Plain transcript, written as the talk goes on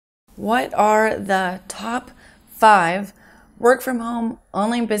what are the top 5 work from home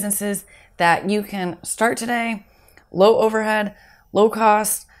online businesses that you can start today? Low overhead, low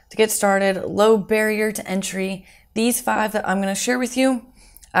cost to get started, low barrier to entry. These 5 that I'm going to share with you,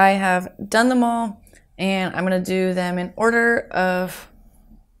 I have done them all, and I'm going to do them in order of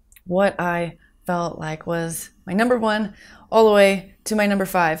what I felt like was my number 1 all the way to my number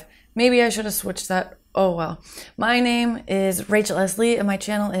 5. Maybe I should have switched that. Oh well. My name is Rachel Leslie, and my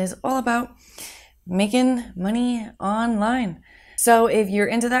channel is all about making money online. So if you're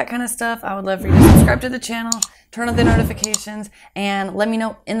into that kind of stuff, I would love for you to subscribe to the channel, turn on the notifications, and let me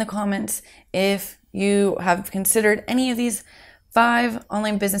know in the comments if you have considered any of these 5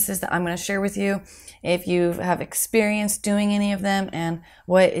 online businesses that I'm going to share with you, if you have experience doing any of them, and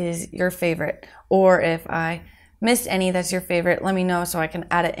what is your favorite. Or if I missed any that's your favorite, let me know so I can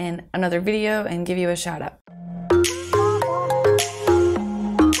add it in another video and give you a shout out.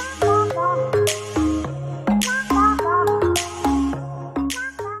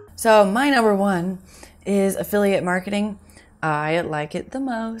 So my number 1 is affiliate marketing. I like it the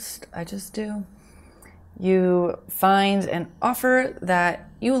most. I just do. You find an offer that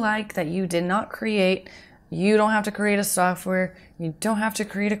you like, that you did not create. You don't have to create a software. You don't have to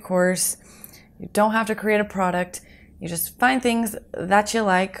create a course. You don't have to create a product. You just find things that you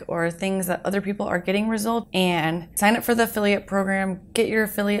like or things that other people are getting results, and sign up for the affiliate program, get your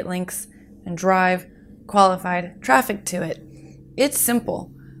affiliate links, and drive qualified traffic to it. It's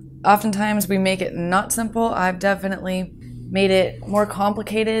simple. Oftentimes we make it not simple. I've definitely made it more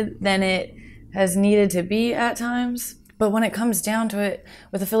complicated than it has needed to be at times. But when it comes down to it,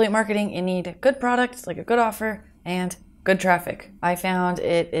 with affiliate marketing, you need a good product, like a good offer, and good traffic. I found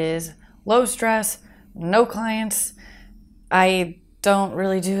it is low stress, no clients. I don't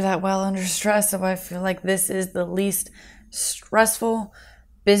really do that well under stress, so I feel like this is the least stressful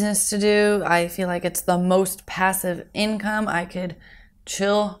business to do. I feel like it's the most passive income. I could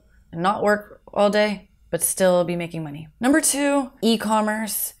chill and not work all day, but still be making money. Number 2,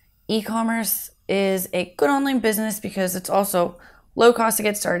 e-commerce. E-commerce is a good online business because it's also low cost to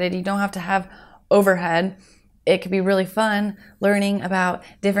get started. You don't have to have overhead. It could be really fun learning about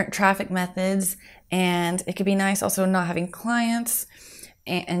different traffic methods, and it could be nice also not having clients,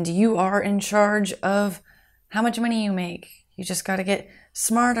 and you are in charge of how much money you make. You just got to get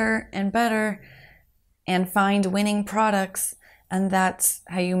smarter and better and find winning products, and that's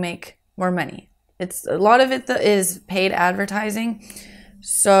how you make more money. It's a lot of it that is paid advertising.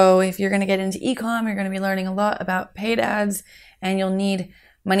 So if you're going to get into e-com, you're going to be learning a lot about paid ads, and you'll need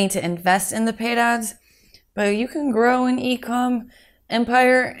money to invest in the paid ads. But you can grow an e-com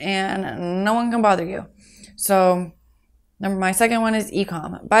empire and no one can bother you. So my second one is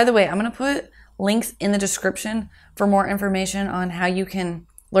e-com. By the way, I'm going to put links in the description for more information on how you can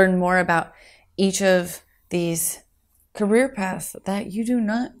learn more about each of these career paths that you do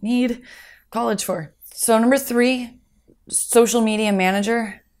not need college for. So number 3, social media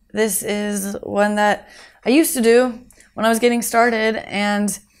manager. This is one that I used to do when I was getting started,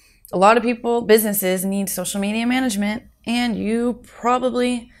 and a lot of people, businesses need social media management, and you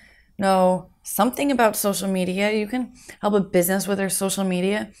probably know something about social media. You can help a business with their social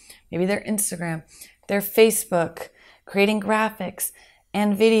media, maybe their Instagram, their Facebook, creating graphics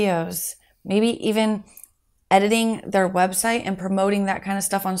and videos, maybe even editing their website and promoting that kind of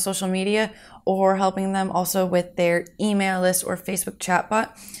stuff on social media, or helping them also with their email list or Facebook chatbot.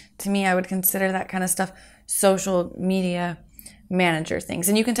 To me, I would consider that kind of stuff social media manager things.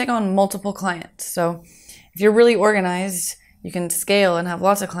 And you can take on multiple clients. So if you're really organized, you can scale and have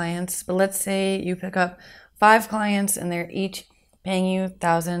lots of clients. But let's say you pick up 5 clients and they're each paying you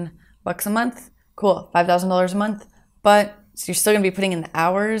 $1,000 a month. Cool, $5,000 a month. But so you're still going to be putting in the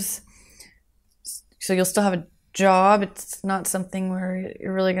hours. So you'll still have a job. It's not something where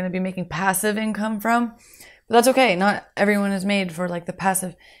you're really going to be making passive income from. But that's okay. Not everyone is made for like the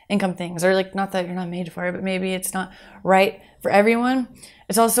passive income things, or like, not that you're not made for it, but maybe it's not right for everyone.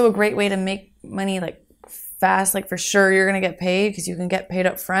 It's also a great way to make money like fast. Like for sure you're going to get paid because you can get paid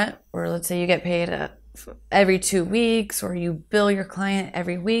up front, or let's say you get paid every 2 weeks, or you bill your client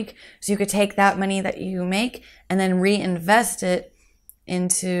every week. So you could take that money that you make and then reinvest it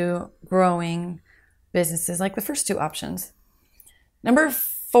into growing businesses, like the first 2 options. Number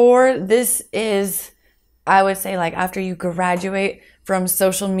 4, this is, I would say, like after you graduate from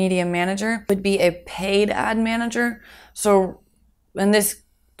social media manager, would be a paid ad manager. So in this,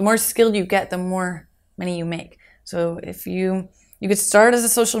 the more skilled you get, the more money you make. So if you could start as a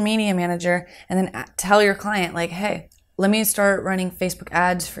social media manager and then tell your client like, hey, let me start running Facebook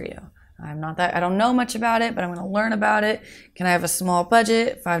ads for you. I don't know much about it, but I'm going to learn about it. Can I have a small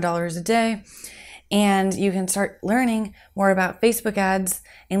budget, $5 a day? And you can start learning more about Facebook ads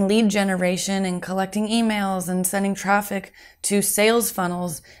and lead generation and collecting emails and sending traffic to sales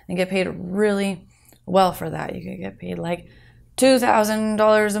funnels and get paid really well for that. You could get paid like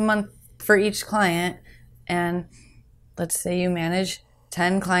 $2,000 a month for each client. And let's say you manage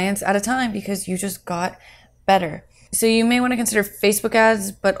 10 clients at a time because you just got better. So you may want to consider Facebook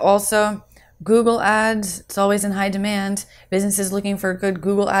ads, but also Google ads. It's always in high demand. Businesses looking for good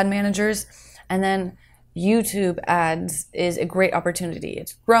Google ad managers. And then YouTube ads is a great opportunity.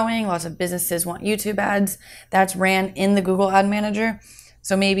 It's growing. Lots of businesses want YouTube ads. That's ran in the Google Ad Manager.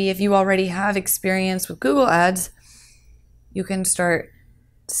 So maybe if you already have experience with Google ads, you can start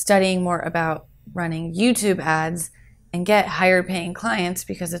studying more about running YouTube ads and get higher paying clients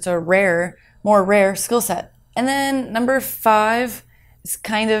because it's a more rare skill set. And then number 5, this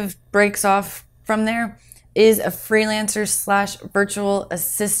kind of breaks off from there, is a freelancer / virtual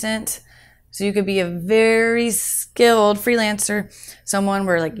assistant. So you could be a very skilled freelancer, someone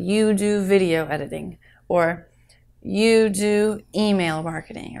where like you do video editing, or you do email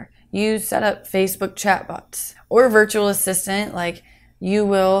marketing, or you set up Facebook chatbots, or virtual assistant, like you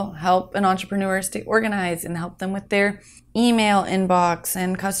will help an entrepreneur stay organized and help them with their email inbox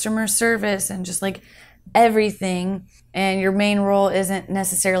and customer service and just like everything. And your main role isn't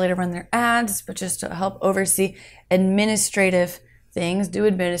necessarily to run their ads, but just to help oversee administrative things, do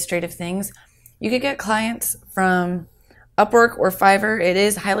administrative things. You could get clients from Upwork or Fiverr. It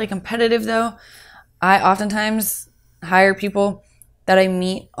is highly competitive though. I oftentimes hire people that I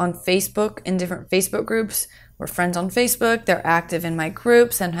meet on Facebook in different Facebook groups. We're friends on Facebook. They're active in my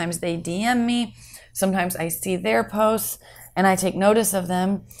group. Sometimes they DM me. Sometimes I see their posts and I take notice of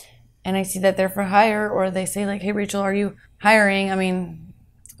them and I see that they're for hire, or they say like, hey Rachel, are you hiring?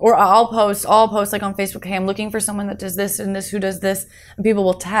 Or I'll post like on Facebook, hey, I'm looking for someone that does this and this, who does this. And people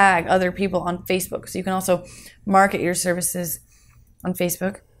will tag other people on Facebook. So you can also market your services on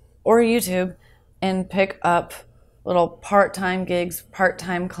Facebook or YouTube and pick up little part-time gigs,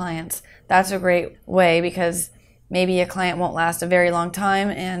 part-time clients. That's a great way because maybe a client won't last a very long time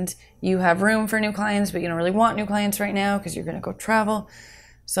and you have room for new clients, but you don't really want new clients right now because you're going to go travel.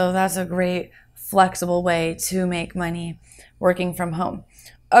 So that's a great flexible way to make money working from home.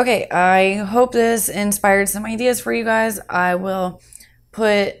 Okay, I hope this inspired some ideas for you guys. I will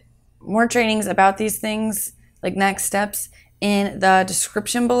put more trainings about these things, like next steps, in the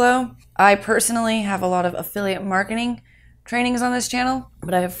description below. I personally have a lot of affiliate marketing trainings on this channel,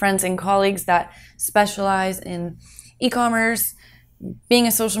 but I have friends and colleagues that specialize in e-commerce, being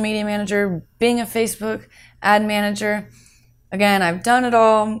a social media manager, being a Facebook ad manager. Again, I've done it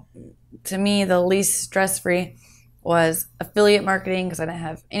all. To me, the least stress-free was affiliate marketing because I didn't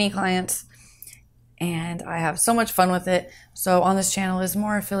have any clients and I have so much fun with it. So on this channel is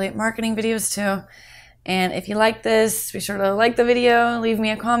more affiliate marketing videos too. And if you like this, be sure to like the video, leave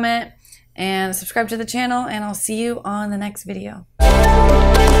me a comment, and subscribe to the channel, and I'll see you on the next video.